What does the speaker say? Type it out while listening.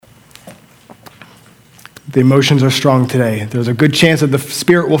The emotions are strong today. There's a good chance that the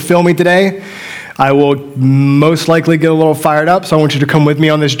Spirit will fill me today. I will most likely get a little fired up, so I want you to come with me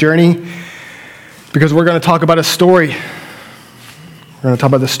on this journey because we're going to talk about a story. We're going to talk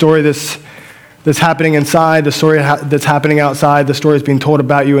about the story that's happening inside, the story that's happening outside, the story that's being told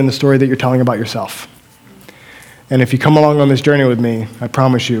about you, and the story that you're telling about yourself. And if you come along on this journey with me, I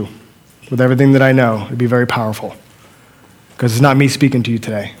promise you, with everything that I know, it'd be very powerful because it's not me speaking to you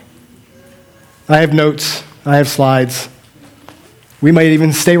today. I have notes. I have slides. We might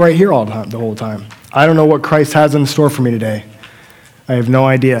even stay right here the whole time. I don't know what Christ has in store for me today. I have no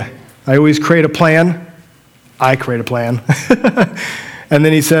idea. I always create a plan. I create a plan. And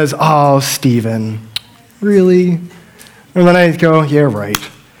then he says, oh, Stephen, really? And then I go, yeah, right.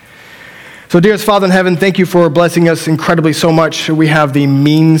 So dearest Father in heaven, thank you for blessing us incredibly so much. We have the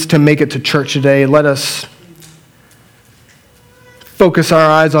means to make it to church today. Let us focus our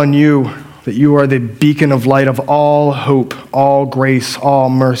eyes on you, that you are the beacon of light of all hope, all grace, all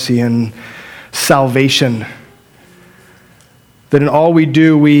mercy, and salvation. That in all we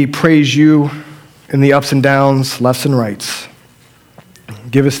do, we praise you in the ups and downs, lefts and rights.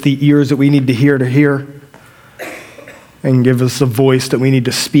 Give us the ears that we need to hear, and give us the voice that we need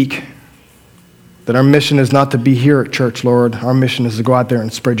to speak. That our mission is not to be here at church, Lord. Our mission is to go out there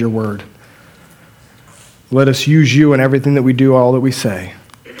and spread your word. Let us use you in everything that we do, all that we say.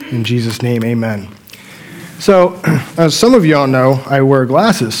 In Jesus' name, amen. So, as some of y'all know, I wear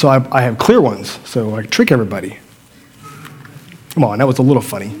glasses, so I have clear ones, so I trick everybody. Come on, that was a little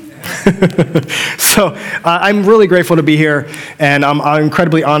funny. So, I'm really grateful to be here, and I'm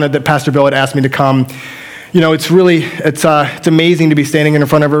incredibly honored that Pastor Bill had asked me to come. You know, it's amazing to be standing in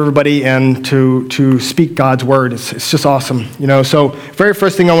front of everybody and to speak God's word. It's just awesome. You know, so very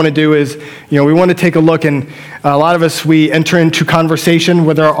first thing I want to do is, we want to take a look, and a lot of us, we enter into conversation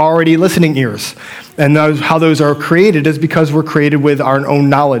with our already listening ears. And how those are created is because we're created with our own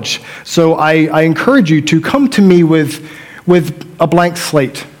knowledge. So I encourage you to come to me with a blank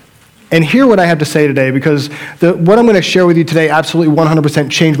slate and hear what I have to say today, because what I'm going to share with you today absolutely 100%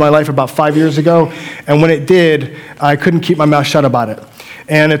 changed my life about 5 years ago. And when it did, I couldn't keep my mouth shut about it.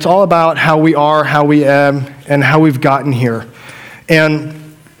 And it's all about how we are, how we am, and how we've gotten here.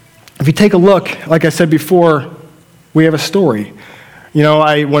 And if you take a look, like I said before, we have a story.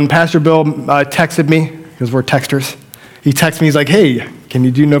 When Pastor Bill texted me, because we're texters, he texted me, he's like, hey, can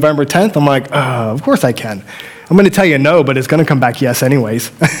you do November 10th? I'm like, of course I can. I'm going to tell you no, but it's going to come back yes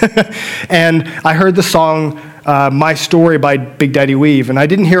anyways. And I heard the song, My Story by Big Daddy Weave, and I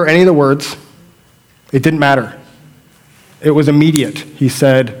didn't hear any of the words. It didn't matter. It was immediate. He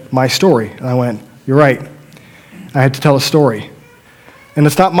said, my story. And I went, you're right. I had to tell a story. And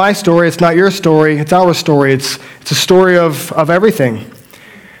it's not my story. It's not your story. It's our story. It's a story of everything.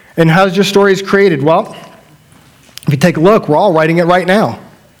 And how's your stories created? Well, if you take a look, we're all writing it right now.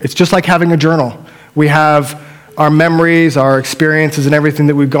 It's just like having a journal. We have our memories, our experiences, and everything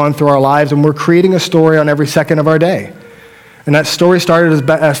that we've gone through our lives, and we're creating a story on every second of our day. And that story started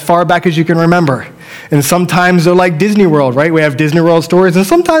as far back as you can remember. And sometimes they're like Disney World, right? We have Disney World stories, and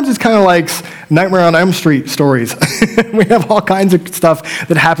sometimes it's kind of like Nightmare on Elm Street stories. We have all kinds of stuff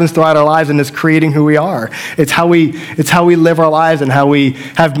that happens throughout our lives, and it's creating who we are. It's how we live our lives and how we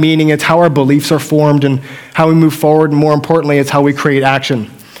have meaning. It's how our beliefs are formed and how we move forward, and more importantly, it's how we create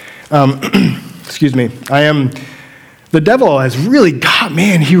action. Excuse me. The devil has really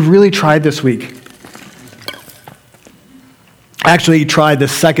he really tried this week. Actually, he tried the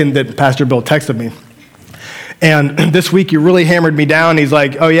second that Pastor Bill texted me. And this week, you really hammered me down. He's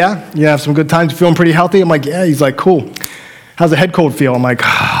like, oh yeah? You have some good times? Feeling pretty healthy? I'm like, yeah. He's like, cool. How's the head cold feel? I'm like,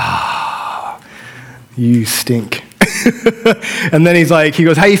 you stink. And then he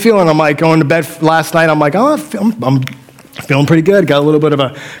goes, how you feeling? I'm like, going to bed last night. I'm like, I'm feeling pretty good. Got a little bit of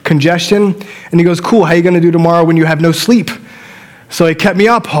a congestion. And he goes, cool. How you going to do tomorrow when you have no sleep? So he kept me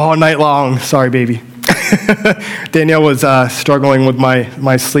up all night long. Sorry, baby. Danielle was struggling with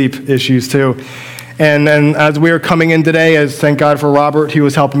my sleep issues too. And then as we were coming in today, thank God for Robert, he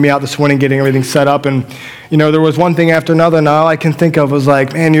was helping me out this morning, getting everything set up. And, there was one thing after another, and all I can think of was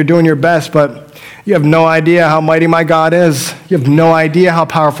like, man, you're doing your best, but you have no idea how mighty my God is. You have no idea how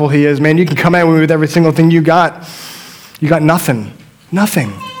powerful he is, man. You can come at me with every single thing you got. You got nothing.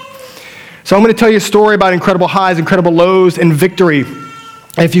 Nothing. So I'm going to tell you a story about incredible highs, incredible lows, and victory.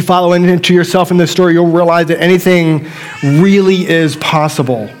 If you follow into yourself in this story, you'll realize that anything really is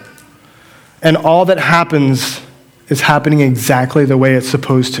possible. And all that happens is happening exactly the way it's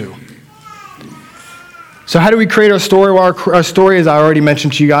supposed to. So how do we create our story? Well, our story, as I already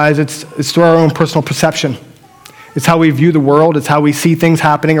mentioned to you guys, it's through our own personal perception. It's how we view the world. It's how we see things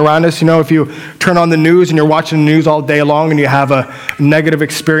happening around us. If you turn on the news and you're watching the news all day long and you have a negative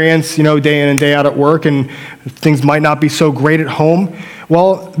experience, day in and day out at work, and things might not be so great at home,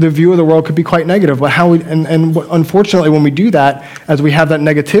 well, the view of the world could be quite negative. But unfortunately, when we do that, as we have that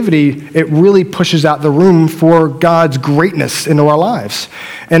negativity, it really pushes out the room for God's greatness into our lives.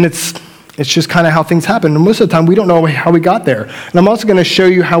 And it's just kind of how things happen. And most of the time, we don't know how we got there. And I'm also going to show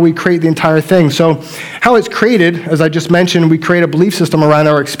you how we create the entire thing. So how it's created, as I just mentioned, we create a belief system around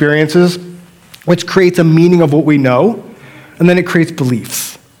our experiences, which creates a meaning of what we know, and then it creates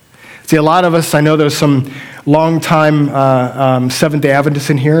beliefs. See, a lot of us, I know there's some long-time Seventh-day Adventists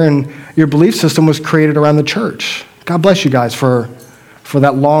in here, and your belief system was created around the church. God bless you guys for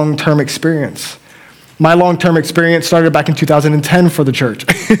that long-term experience. My long-term experience started back in 2010 for the church,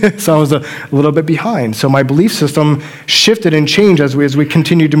 so I was a little bit behind. So my belief system shifted and changed as we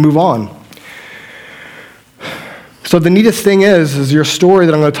continued to move on. So the neatest thing is your story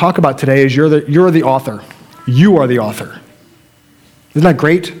that I'm going to talk about today is you're the author. You are the author. Isn't that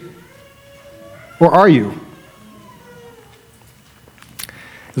great? Or are you?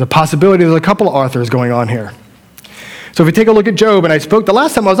 There's a possibility there's a couple of authors going on here. So if we take a look at Job, and the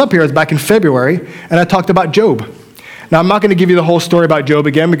last time I was up here was back in February, and I talked about Job. Now, I'm not going to give you the whole story about Job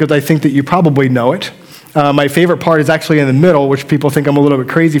again because I think that you probably know it. My favorite part is actually in the middle, which people think I'm a little bit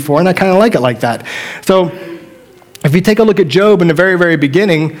crazy for, and I kind of like it like that. So if you take a look at Job in the very, very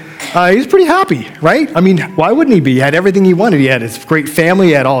beginning, he's pretty happy, right? I mean, why wouldn't he be? He had everything he wanted. He had his great family.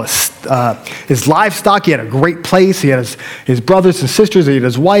 He had all his livestock. He had a great place. He had his brothers and sisters. He had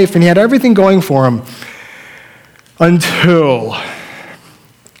his wife, and he had everything going for him. Until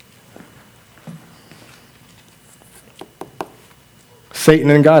Satan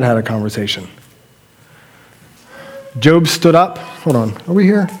and God had a conversation. Job stood up. Hold on, are we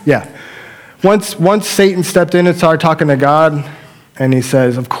here? Yeah. Once Satan stepped in and started talking to God, and he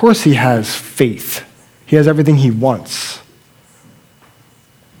says, of course he has faith. He has everything he wants.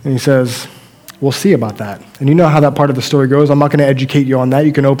 And he says, we'll see about that. And you know how that part of the story goes. I'm not going to educate you on that.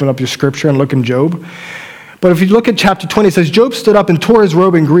 You can open up your scripture and look in Job. But if you look at chapter 20, it says, Job stood up and tore his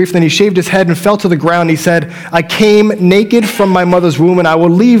robe in grief. Then he shaved his head and fell to the ground. He said, I came naked from my mother's womb, and I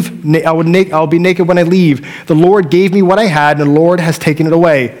will be naked when I leave. The Lord gave me what I had, and the Lord has taken it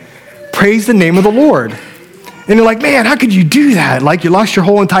away. Praise the name of the Lord. And you're like, man, how could you do that? Like, you lost your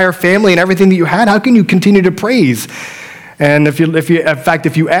whole entire family and everything that you had. How can you continue to praise? And if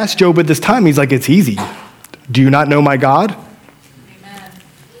you ask Job at this time, he's like, it's easy. Do you not know my God?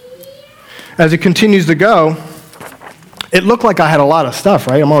 As it continues to go, it looked like I had a lot of stuff,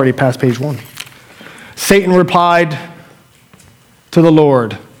 right? I'm already past page 1. Satan replied to the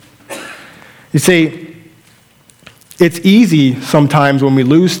Lord. You see, it's easy sometimes when we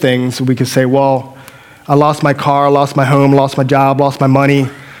lose things, we can say, well, I lost my car, lost my home, lost my job, lost my money.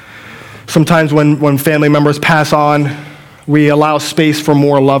 Sometimes when family members pass on, we allow space for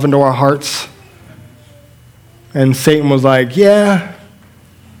more love into our hearts. And Satan was like, yeah,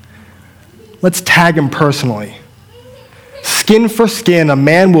 let's tag him personally. Skin for skin, a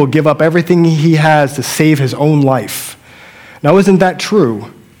man will give up everything he has to save his own life. Now, isn't that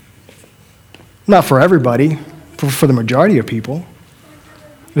true? Not for everybody, for the majority of people.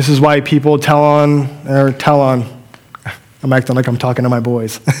 This is why people tell on, I'm acting like I'm talking to my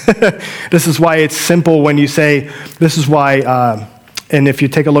boys. This is why it's simple when you say, this is why, and if you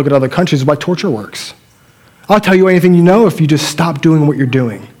take a look at other countries, why torture works. I'll tell you anything you know if you just stop doing what you're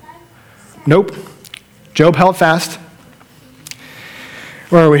doing. Nope. Job held fast.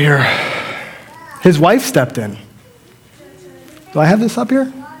 Where are we here? His wife stepped in. Do I have this up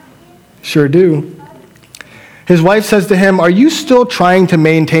here? Sure do. His wife says to him, are you still trying to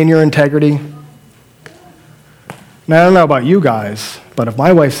maintain your integrity? Now, I don't know about you guys, but if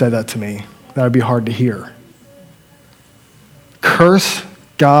my wife said that to me, that would be hard to hear. Curse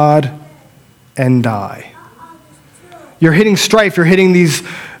God and die. You're hitting strife. You're hitting these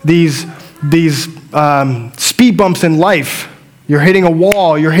speed bumps in life. You're hitting a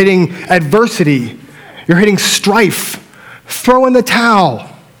wall. You're hitting adversity. You're hitting strife. Throw in the towel.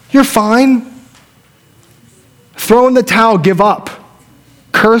 You're fine. Throw in the towel. Give up.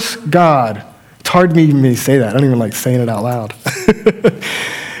 Curse God. It's hard for me to say that. I don't even like saying it out loud.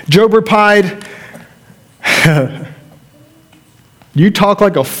 Job replied, you talk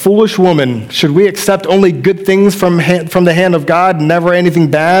like a foolish woman. Should we accept only good things from the hand of God, never anything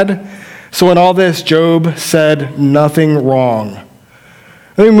bad? So in all this, Job said nothing wrong.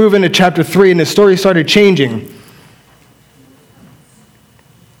 Let me move into chapter 3, and the story started changing.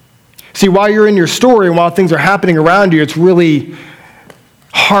 See, while you're in your story and while things are happening around you, it's really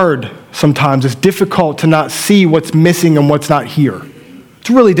hard sometimes. It's difficult to not see what's missing and what's not here. It's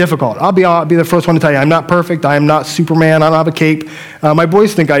really difficult. I'll be the first one to tell you, I'm not perfect. I am not Superman. I don't have a cape. My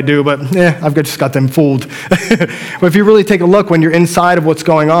boys think I do, but I've just got them fooled. But if you really take a look, when you're inside of what's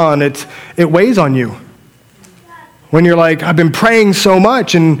going on, it weighs on you. When you're like, I've been praying so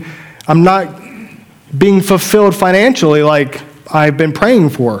much and I'm not being fulfilled financially like I've been praying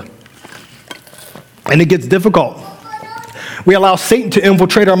for. And it gets difficult. We allow Satan to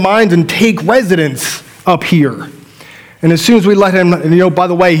infiltrate our minds and take residence up here. And as soon as we let him, and by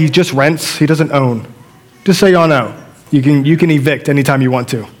the way, he just rents, he doesn't own. Just so y'all know, you can evict anytime you want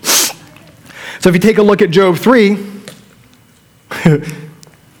to. So if you take a look at Job 3,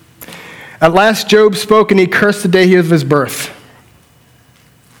 at last Job spoke and he cursed the day of his birth.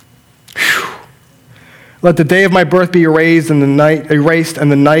 Whew. Let the day of my birth be erased and the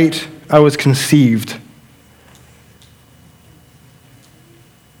night I was conceived.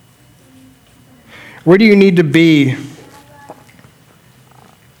 Where do you need to be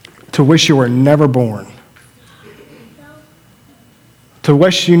to wish you were never born? To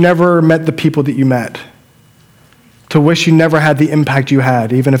wish you never met the people that you met? To wish you never had the impact you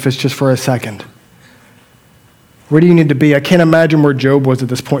had, even if it's just for a second? Where do you need to be? I can't imagine where Job was at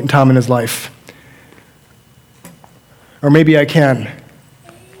this point in time in his life. Or maybe I can.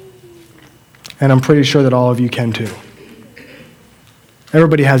 And I'm pretty sure that all of you can too.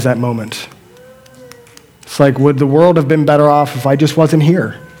 Everybody has that moment. It's like, would the world have been better off if I just wasn't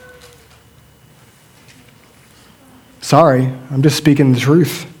here? Sorry, I'm just speaking the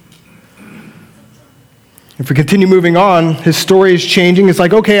truth. If we continue moving on, his story is changing. It's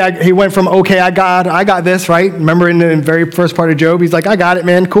like, he went from, I got this, right? Remember in the very first part of Job, he's like, I got it,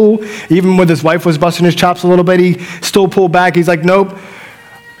 man, cool. Even when his wife was busting his chops a little bit, he still pulled back. He's like, nope,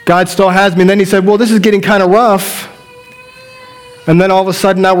 God still has me. And then he said, well, this is getting kind of rough. And then all of a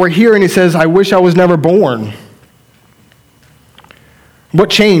sudden now we're here and he says, I wish I was never born. What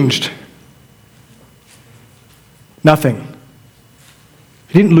changed? Nothing.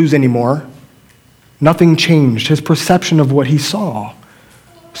 He didn't lose any more. Nothing changed. His perception of what he saw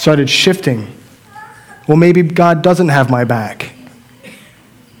started shifting. Well, maybe God doesn't have my back.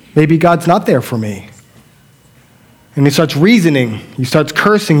 Maybe God's not there for me. And he starts reasoning. He starts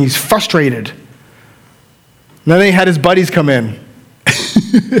cursing. He's frustrated. And then he had his buddies come in.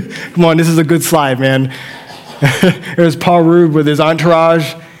 Come on, this is a good slide, man. There's Paul Rudd with his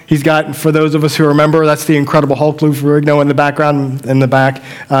entourage. He's got, for those of us who remember, that's the Incredible Hulk, Lou Ferrigno in the background, in the back.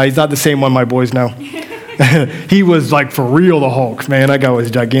 He's not the same one my boys know. He was like for real the Hulk, man. That guy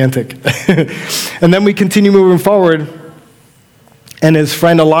was gigantic. And then we continue moving forward, and his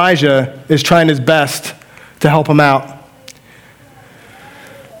friend Elijah is trying his best to help him out.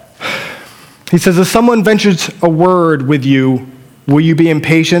 He says, if someone ventures a word with you, will you be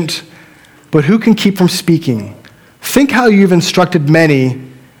impatient? But who can keep from speaking? Think how you've instructed many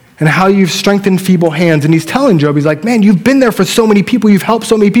and how you've strengthened feeble hands. And he's telling Job, he's like, man, you've been there for so many people. You've helped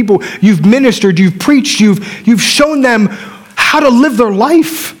so many people. You've ministered. You've preached. You've shown them how to live their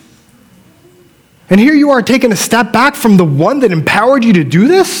life. And here you are taking a step back from the one that empowered you to do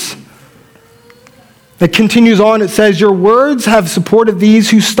this? It continues on. It says, your words have supported these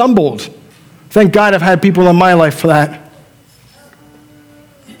who stumbled. Thank God I've had people in my life for that.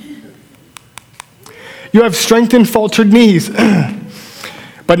 You have strengthened faltered knees.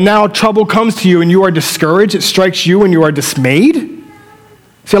 But now trouble comes to you and you are discouraged. It strikes you and you are dismayed.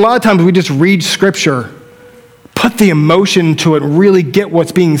 See, a lot of times we just read scripture, put the emotion to it, and really get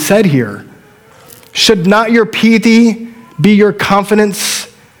what's being said here. Should not your piety be your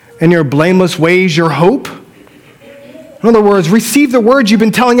confidence and your blameless ways your hope? In other words, receive the words you've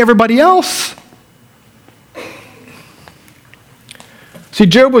been telling everybody else. See,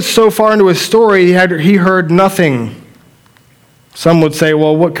 Job was so far into his story, he heard nothing. Some would say,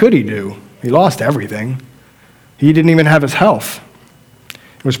 well, what could he do? He lost everything. He didn't even have his health.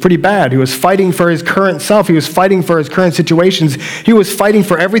 It was pretty bad. He was fighting for his current self. He was fighting for his current situations. He was fighting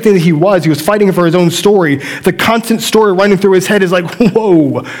for everything that he was. He was fighting for his own story. The constant story running through his head is like,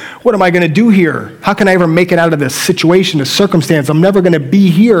 whoa, what am I going to do here? How can I ever make it out of this situation, this circumstance? I'm never going to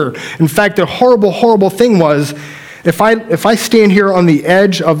be here. In fact, the horrible, horrible thing was, if I stand here on the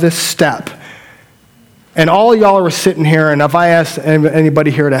edge of this step, and all y'all are sitting here, and if I asked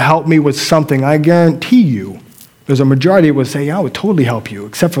anybody here to help me with something, I guarantee you, there's a majority that would say, yeah, I would totally help you,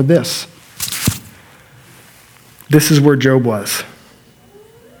 except for this. This is where Job was.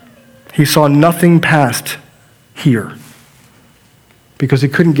 He saw nothing past here because he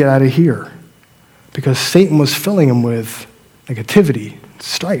couldn't get out of here, because Satan was filling him with negativity,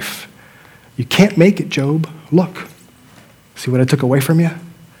 strife. You can't make it, Job. Look. See what I took away from you?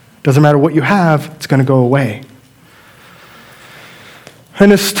 Doesn't matter what you have, it's going to go away.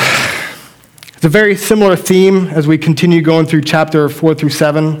 And it's a very similar theme as we continue going through chapter 4 through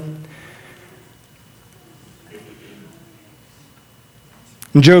 7.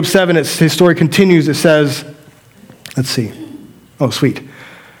 In Job 7, his story continues. It says, let's see. Oh, sweet.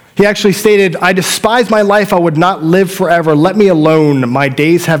 He actually stated, I despise my life. I would not live forever. Let me alone. My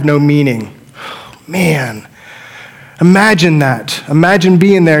days have no meaning. Man, imagine that. Imagine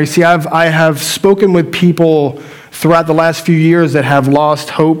being there. You see, I have spoken with people throughout the last few years that have lost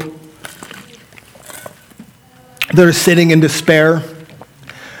hope. They're sitting in despair.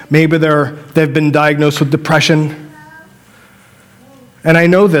 Maybe they've been diagnosed with depression. And I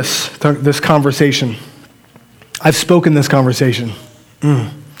know this conversation. I've spoken this conversation.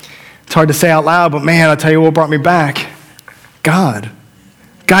 It's hard to say out loud, but man, I'll tell you what brought me back. God.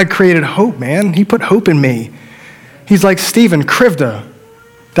 God created hope, man. He put hope in me. He's like, Stephen, krivda.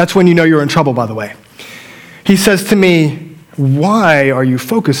 That's when you know you're in trouble, by the way. He says to me, why are you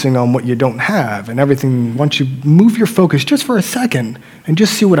focusing on what you don't have and everything? Once you move your focus just for a second and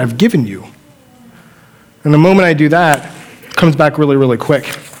just see what I've given you. And the moment I do that, it comes back really, really quick.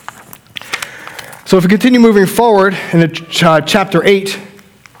 So if we continue moving forward in chapter 8,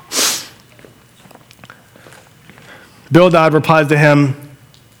 Bildad replies to him.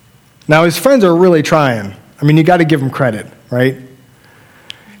 Now his friends are really trying. I mean, you got to give him credit, right?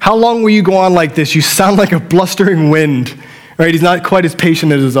 How long will you go on like this? You sound like a blustering wind, right? He's not quite as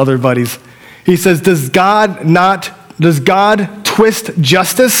patient as his other buddies. He says, does God twist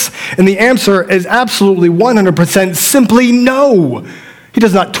justice? And the answer is absolutely 100% simply no. He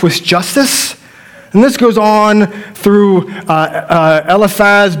does not twist justice. And this goes on through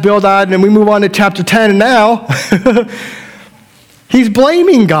Eliphaz, Bildad, and we move on to chapter 10, and now he's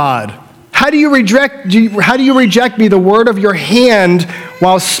blaming God. How do you reject me, the word of your hand,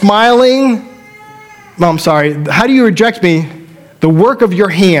 while smiling? No, I'm sorry. How do you reject me, the work of your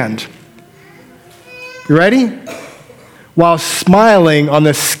hand? You ready? While smiling on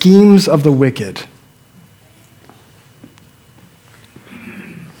the schemes of the wicked.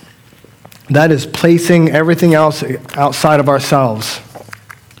 That is placing everything else outside of ourselves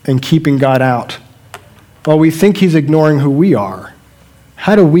and keeping God out. While we think he's ignoring who we are,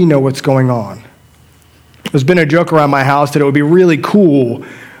 how do we know what's going on? There's been a joke around my house that it would be really cool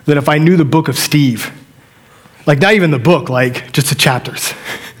that if I knew the book of Steve, like not even the book, like just the chapters.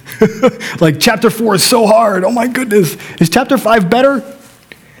 Like chapter 4 is so hard. Oh my goodness. Is chapter 5 better?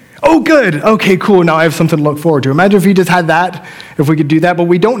 Oh, good. Okay, cool. Now I have something to look forward to. Imagine if we just had that, if we could do that, but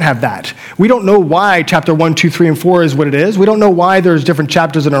we don't have that. We don't know why chapter 1, 2, 3, and 4 is what it is. We don't know why there's different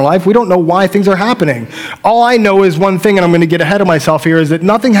chapters in our life. We don't know why things are happening. All I know is one thing, and I'm going to get ahead of myself here, is that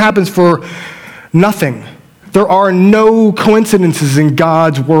nothing happens for nothing. There are no coincidences in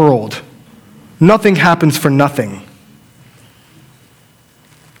God's world. Nothing happens for nothing.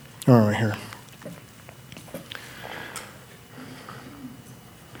 All right, here.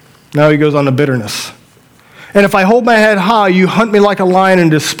 Now he goes on to bitterness. And if I hold my head high, you hunt me like a lion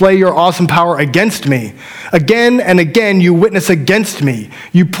and display your awesome power against me. Again and again, you witness against me.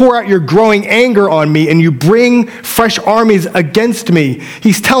 You pour out your growing anger on me, and you bring fresh armies against me.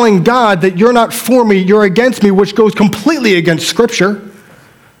 He's telling God that you're not for me, you're against me, which goes completely against Scripture.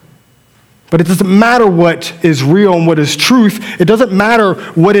 But it doesn't matter what is real and what is truth. It doesn't matter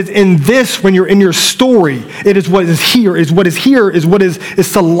what is in this when you're in your story. It is what is here. Is what is here is what is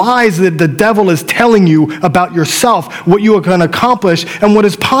the lies that the devil is telling you about yourself, what you are going to accomplish, and what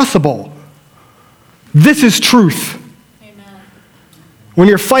is possible. This is truth. Amen. When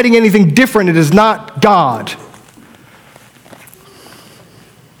you're fighting anything different, it is not God.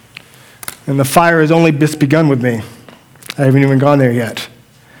 And the fire has only just begun with me. I haven't even gone there yet.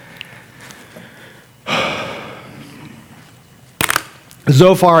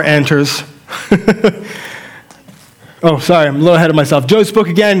 Zophar enters. Oh, sorry, I'm a little ahead of myself. Job spoke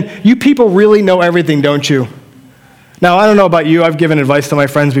again. You people really know everything, don't you? Now, I don't know about you. I've given advice to my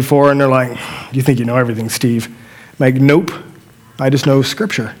friends before, and they're like, you think you know everything, Steve? I'm like, nope. I just know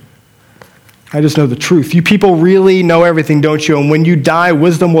Scripture. I just know the truth. You people really know everything, don't you? And when you die,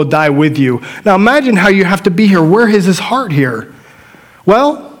 wisdom will die with you. Now, imagine how you have to be here. Where is his heart here?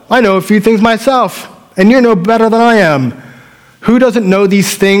 Well, I know a few things myself, and you're no better than I am. Who doesn't know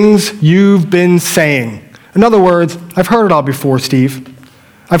these things you've been saying? In other words, I've heard it all before, Steve.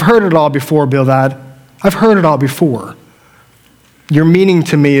 I've heard it all before, Bildad. I've heard it all before. Your meaning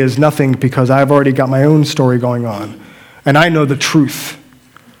to me is nothing because I've already got my own story going on, and I know the truth.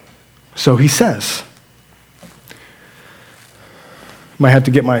 So he says. Might have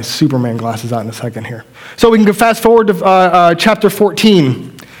to get my Superman glasses out in a second here. So we can go fast forward to chapter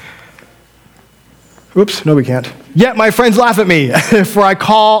 14. Oops, no, we can't. Yet my friends laugh at me, for I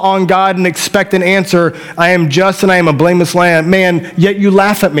call on God and expect an answer. I am just and I am a blameless man, yet you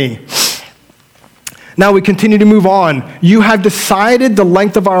laugh at me. Now we continue to move on. You have decided the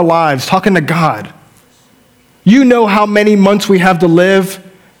length of our lives, talking to God. You know how many months we have to live,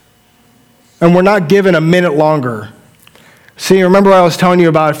 and we're not given a minute longer. See, remember I was telling you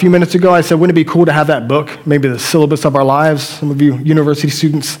about a few minutes ago, I said, wouldn't it be cool to have that book, maybe the syllabus of our lives, some of you university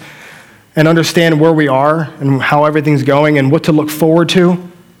students, and understand where we are and how everything's going and what to look forward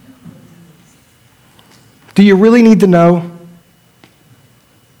to? Do you really need to know?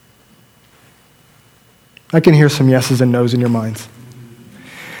 I can hear some yeses and nos in your minds.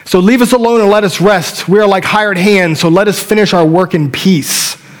 So leave us alone and let us rest. We are like hired hands, so let us finish our work in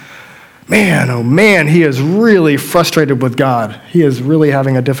peace. Man, oh man, he is really frustrated with God. He is really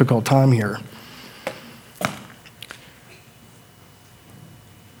having a difficult time here.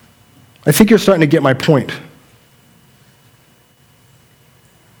 I think you're starting to get my point.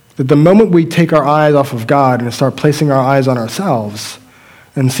 That the moment we take our eyes off of God and start placing our eyes on ourselves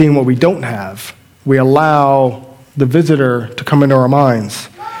and seeing what we don't have, we allow the visitor to come into our minds.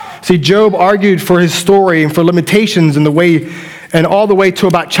 See, Job argued for his story and for limitations in the way, and all the way to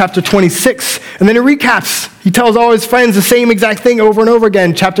about chapter 26. And then he recaps. He tells all his friends the same exact thing over and over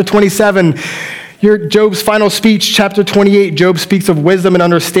again. Chapter 27, Job's final speech. Chapter 28, Job speaks of wisdom and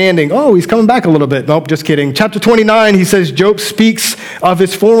understanding. Oh, he's coming back a little bit. Nope, just kidding. Chapter 29, he says, Job speaks of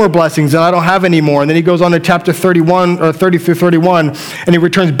his former blessings that I don't have anymore. And then he goes on to chapter 31, or 30 through 31, and he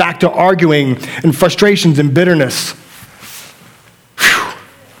returns back to arguing and frustrations and bitterness. Whew.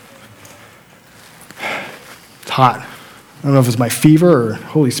 It's hot. I don't know if it's my fever or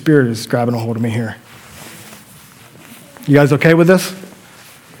Holy Spirit is grabbing a hold of me here. You guys okay with this?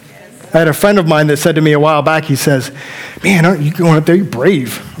 I had a friend of mine that said to me a while back, he says, man, aren't you going up there? You're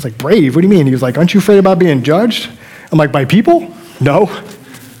brave. I was like, brave? What do you mean? He was like, aren't you afraid about being judged? I'm like, by people? No.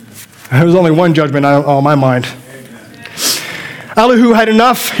 There was only one judgment on my mind. Elihu had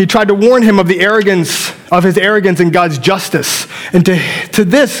enough. He tried to warn him of his arrogance and God's justice. And to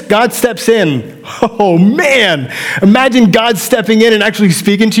this, God steps in. Oh, man. Imagine God stepping in and actually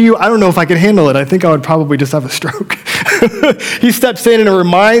speaking to you. I don't know if I could handle it. I think I would probably just have a stroke. He steps in and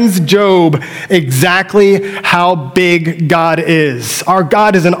reminds Job exactly how big God is. Our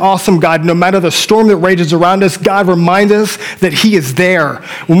God is an awesome God. No matter the storm that rages around us, God reminds us that he is there.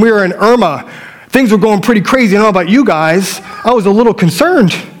 When we were in Irma, things were going pretty crazy. I don't know about you guys. I was a little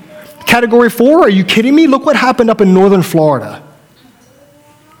concerned. Category 4, are you kidding me? Look what happened up in northern Florida.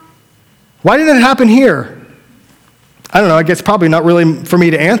 Why didn't it happen here? I don't know. I guess probably not really for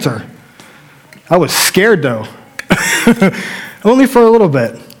me to answer. I was scared, though. Only for a little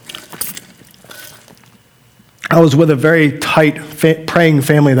bit. I was with a very tight praying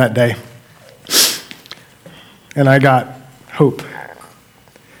family that day. And I got hope.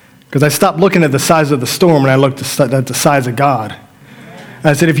 Because I stopped looking at the size of the storm and I looked at the size of God. And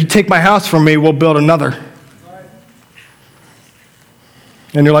I said, if you take my house from me, we'll build another.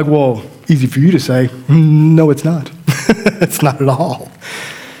 And you're like, well, easy for you to say. No, it's not. It's not at all.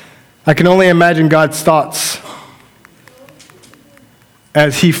 I can only imagine God's thoughts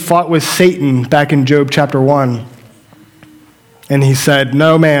as he fought with Satan back in Job chapter 1. And he said,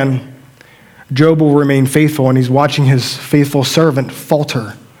 no, man, Job will remain faithful, and he's watching his faithful servant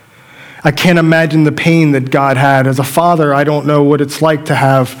falter. I can't imagine the pain that God had. As a father, I don't know what it's like to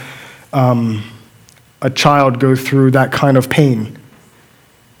have a child go through that kind of pain.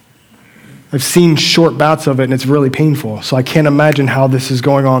 I've seen short bouts of it, and it's really painful. So I can't imagine how this is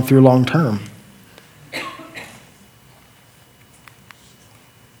going on through long term.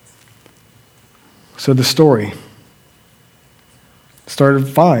 So the story started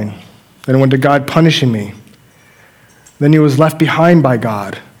fine. Then it went to God punishing me. Then he was left behind by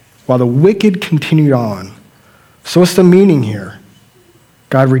God while the wicked continued on. So what's the meaning here?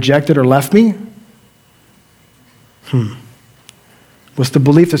 God rejected or left me? What's the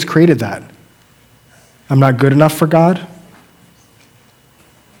belief that's created that? I'm not good enough for God?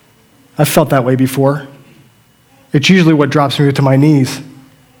 I've felt that way before. It's usually what drops me to my knees,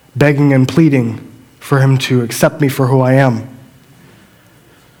 begging and pleading for him to accept me for who I am.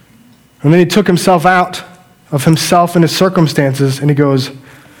 And then he took himself out of himself and his circumstances, and he goes,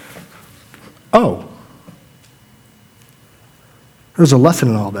 oh, there's a lesson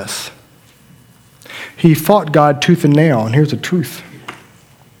in all this. He fought God tooth and nail, and here's the truth.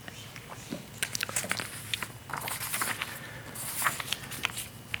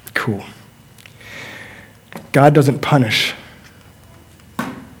 Cool. God doesn't punish.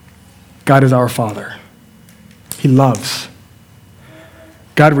 God is our Father. He loves.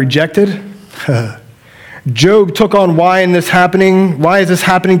 God rejected. Job took on why is this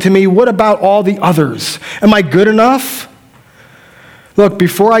happening to me? What about all the others? Am I good enough? Look,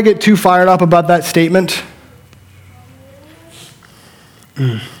 before I get too fired up about that statement,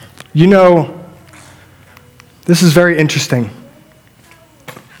 you know, this is very interesting.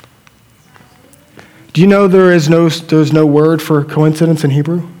 Do you know there's no word for coincidence in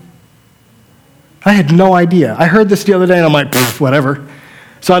Hebrew? I had no idea. I heard this the other day and I'm like, whatever.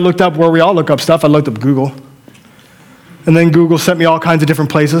 So I looked up where we all look up stuff. I looked up Google. And then Google sent me all kinds of different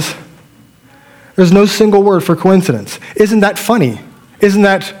places. There's no single word for coincidence. Isn't that funny? Isn't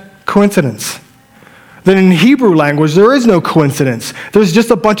that coincidence? Then in Hebrew language, there is no coincidence. There's just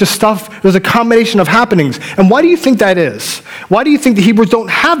a bunch of stuff. There's a combination of happenings. And why do you think that is? Why do you think the Hebrews don't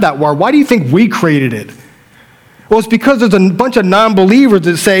have that word? Why do you think we created it? Well, it's because there's a bunch of non-believers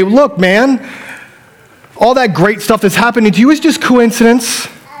that say, look, man, all that great stuff that's happening to you is just coincidence.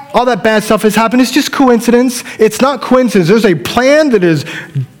 All that bad stuff has happened. It's just coincidence. It's not coincidence. There's a plan that is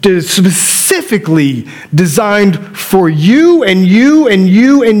specifically designed for you and you and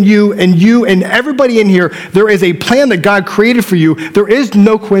you and you and you and everybody in here. There is a plan that God created for you. There is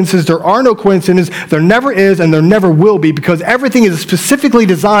no coincidence. There are no coincidences. There never is and there never will be, because everything is specifically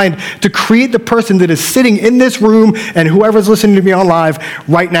designed to create the person that is sitting in this room and whoever's listening to me on live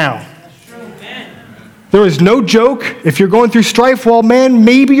right now. There is no joke. If you're going through strife, well, man,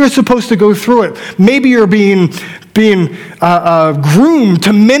 maybe you're supposed to go through it. Maybe you're being groomed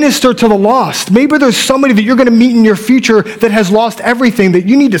to minister to the lost. Maybe there's somebody that you're going to meet in your future that has lost everything that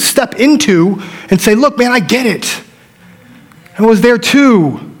you need to step into and say, look, man, I get it. I was there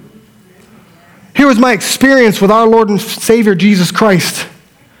too. Here was my experience with our Lord and Savior, Jesus Christ.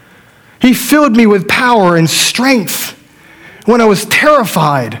 He filled me with power and strength when I was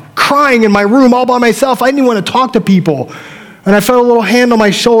terrified, crying in my room all by myself. I didn't even want to talk to people. And I felt a little hand on my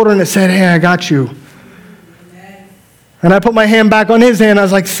shoulder and it said, hey, I got you. And I put my hand back on his hand. I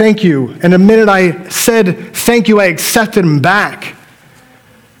was like, thank you. And the minute I said thank you, I accepted him back.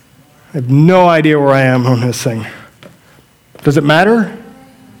 I have no idea where I am on this thing. Does it matter?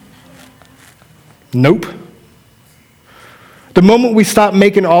 Nope. The moment we stop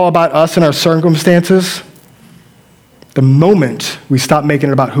making it all about us and our circumstances, the moment we stop making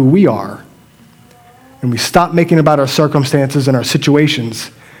it about who we are, and we stop making it about our circumstances and our situations,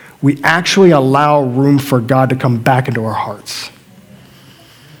 we actually allow room for God to come back into our hearts.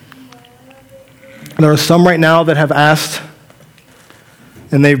 There are some right now that have asked,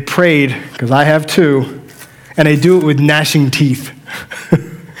 and they've prayed, because I have too, and they do it with gnashing teeth.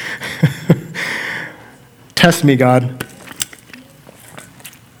 Test me, God.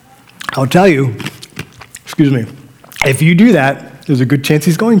 I'll tell you, if you do that, there's a good chance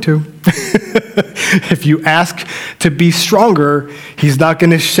he's going to. If you ask to be stronger, he's not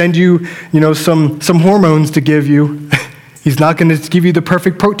going to send you, some hormones to give you. He's not going to give you the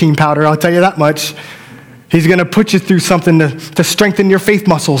perfect protein powder, I'll tell you that much. He's going to put you through something to strengthen your faith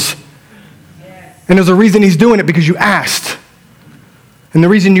muscles. And there's a reason he's doing it, because you asked. And the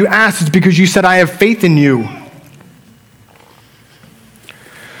reason you asked is because you said, I have faith in you.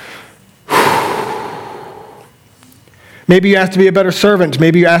 Maybe you ask to be a better servant.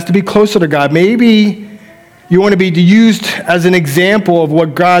 Maybe you ask to be closer to God. Maybe you want to be used as an example of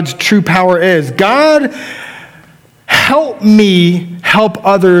what God's true power is. God, help me help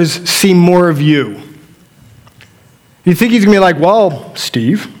others see more of you. You think he's going to be like, well,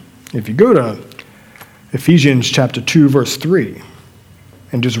 Steve, if you go to Ephesians chapter 2, verse 3,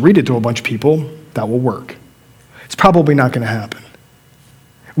 and just read it to a bunch of people, that will work. It's probably not going to happen.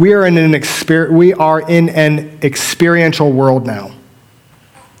 We are in an experiential world now.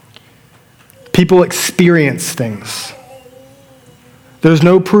 People experience things. There's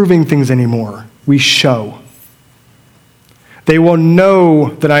no proving things anymore. We show. They will know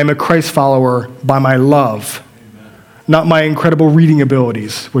that I am a Christ follower by my love, not my incredible reading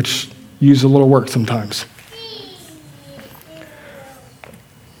abilities, which use a little work sometimes.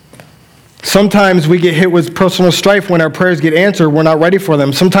 Sometimes we get hit with personal strife when our prayers get answered. We're not ready for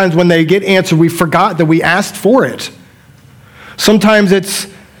them. Sometimes when they get answered, we forgot that we asked for it. Sometimes it's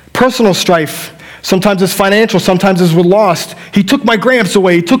personal strife. Sometimes it's financial. Sometimes it's with loss. He took my gramps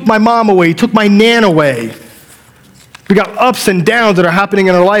away. He took my mom away. He took my nan away. We got ups and downs that are happening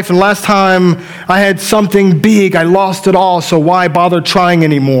in our life. And last time I had something big, I lost it all. So why bother trying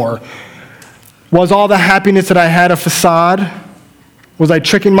anymore? Was all the happiness that I had a facade? Was I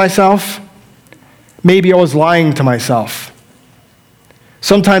tricking myself? Maybe I was lying to myself.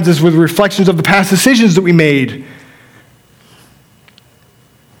 Sometimes it's with reflections of the past decisions that we made.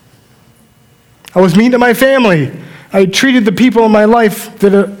 I was mean to my family. I treated the people in my life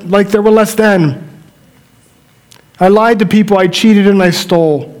like they were less than. I lied to people, I cheated, and I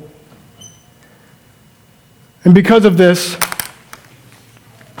stole. And because of this,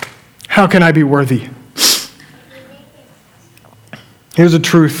 how can I be worthy? Here's the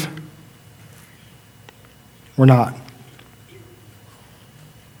truth. We're not.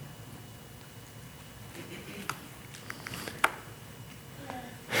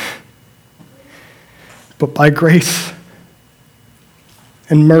 But by grace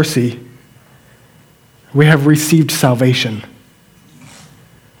and mercy, we have received salvation.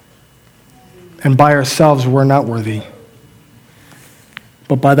 And by ourselves, we're not worthy.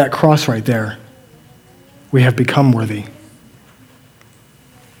 But by that cross right there, we have become worthy.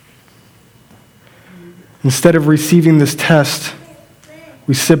 Instead of receiving this test,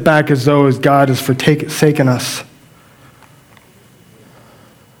 we sit back as though as God has forsaken us.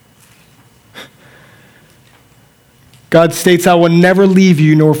 God states, I will never leave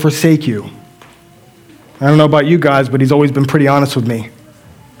you nor forsake you. I don't know about you guys, but he's always been pretty honest with me.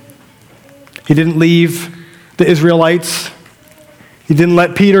 He didn't leave the Israelites. He didn't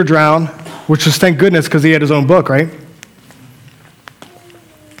let Peter drown, which was thank goodness because he had his own book, right?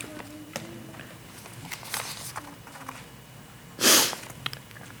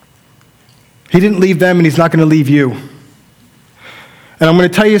 He didn't leave them, and he's not going to leave you. And I'm going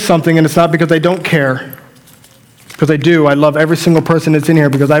to tell you something, and it's not because I don't care, because I do. I love every single person that's in here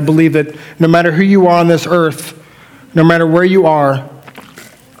because I believe that no matter who you are on this earth, no matter where you are,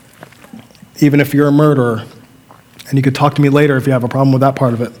 even if you're a murderer, and you could talk to me later if you have a problem with that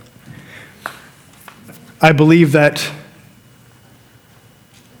part of it, I believe that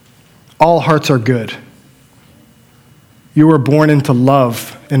all hearts are good. You were born into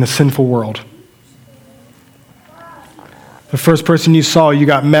love in a sinful world. The first person you saw, you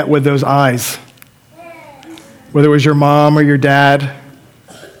got met with those eyes. Whether it was your mom or your dad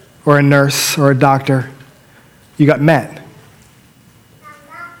or a nurse or a doctor, you got met.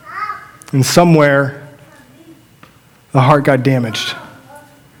 And somewhere, the heart got damaged.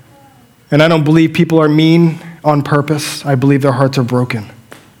 And I don't believe people are mean on purpose. I believe their hearts are broken.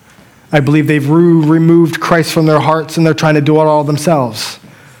 I believe they've removed Christ from their hearts and they're trying to do it all themselves.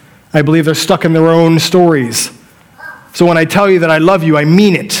 I believe they're stuck in their own stories. So when I tell you that I love you, I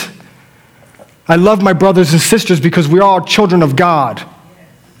mean it. I love my brothers and sisters because we're all children of God.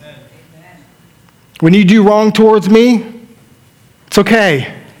 When you do wrong towards me, it's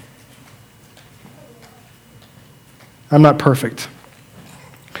okay. I'm not perfect.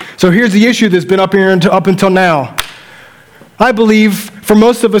 So here's the issue that's been up here up until now. I believe for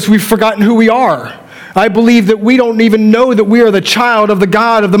most of us, we've forgotten who we are. I believe that we don't even know that we are the child of the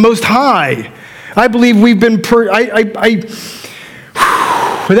God of the Most High. I believe we've been,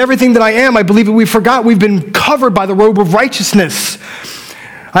 with everything that I am, I believe that we forgot we've been covered by the robe of righteousness.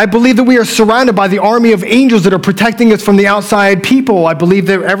 I believe that we are surrounded by the army of angels that are protecting us from the outside people. I believe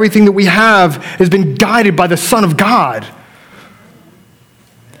that everything that we have has been guided by the Son of God.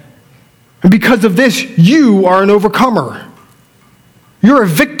 And because of this, you are an overcomer. You're a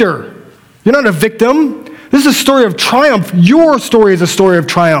victor. You're not a victim. This is a story of triumph. Your story is a story of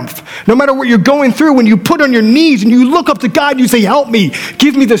triumph. No matter what you're going through, when you put on your knees and you look up to God, you say, help me,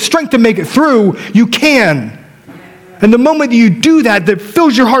 give me the strength to make it through, you can. And the moment that you do that, that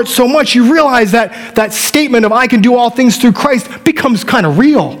fills your heart so much, you realize that that statement of I can do all things through Christ becomes kind of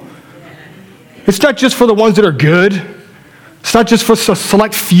real. It's not just for the ones that are good. It's not just for a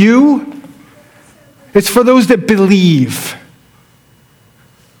select few. It's for those that believe.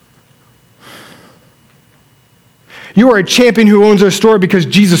 You are a champion who owns their story because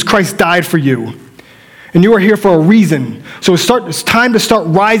Jesus Christ died for you. And you are here for a reason. So it's time to start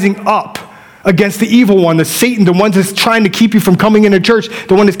rising up against the evil one, the Satan, the one that's trying to keep you from coming into church,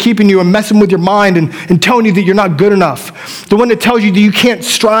 the one that's keeping you and messing with your mind and telling you that you're not good enough, the one that tells you that you can't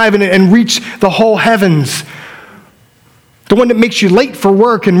strive and reach the whole heavens, the one that makes you late for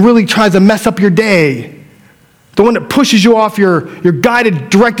work and really tries to mess up your day, the one that pushes you off your guided,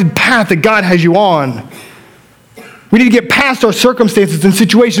 directed path that God has you on. We need to get past our circumstances and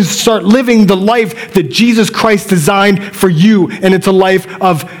situations to start living the life that Jesus Christ designed for you. And it's a life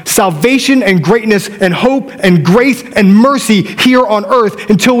of salvation and greatness and hope and grace and mercy here on earth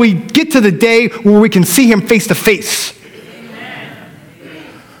until we get to the day where we can see him face to face.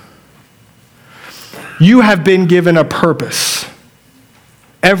 You have been given a purpose.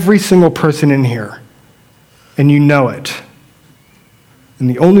 Every single person in here. And you know it. And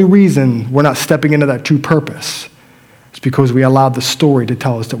the only reason we're not stepping into that true purpose is because we allowed the story to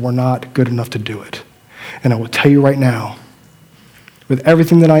tell us that we're not good enough to do it. And I will tell you right now, with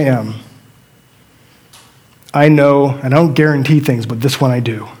everything that I am, I know, and I don't guarantee things, but this one I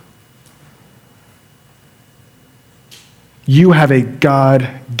do. You have a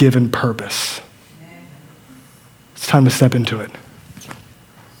God-given purpose. It's time to step into it.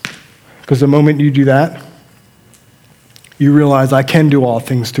 Because the moment you do that, you realize I can do all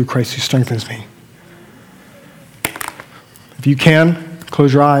things through Christ who strengthens me. If you can,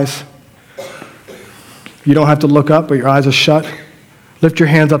 close your eyes. You don't have to look up, but your eyes are shut. Lift your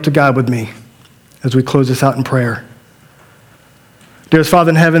hands up to God with me as we close this out in prayer. Dearest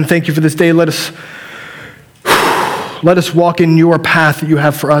Father in heaven, thank you for this day. Let us walk in your path that you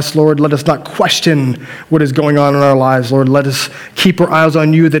have for us, Lord. Let us not question what is going on in our lives, Lord. Let us keep our eyes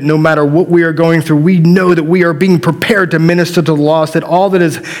on you, that no matter what we are going through, we know that we are being prepared to minister to the lost, that all that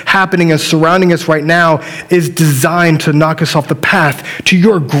is happening and surrounding us right now is designed to knock us off the path to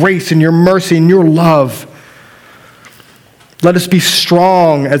your grace and your mercy and your love. Let us be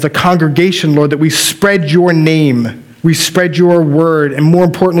strong as a congregation, Lord, that we spread your name, we spread your word, and more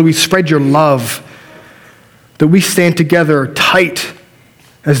importantly, we spread your love. That we stand together tight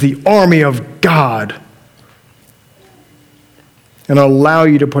as the army of God and allow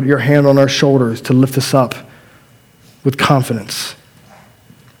you to put your hand on our shoulders to lift us up with confidence.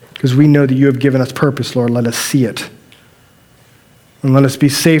 Because we know that you have given us purpose, Lord. Let us see it. And let us be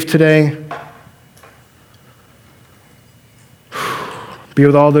safe today. Be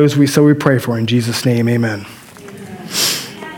with all those we pray for. In Jesus' name, amen.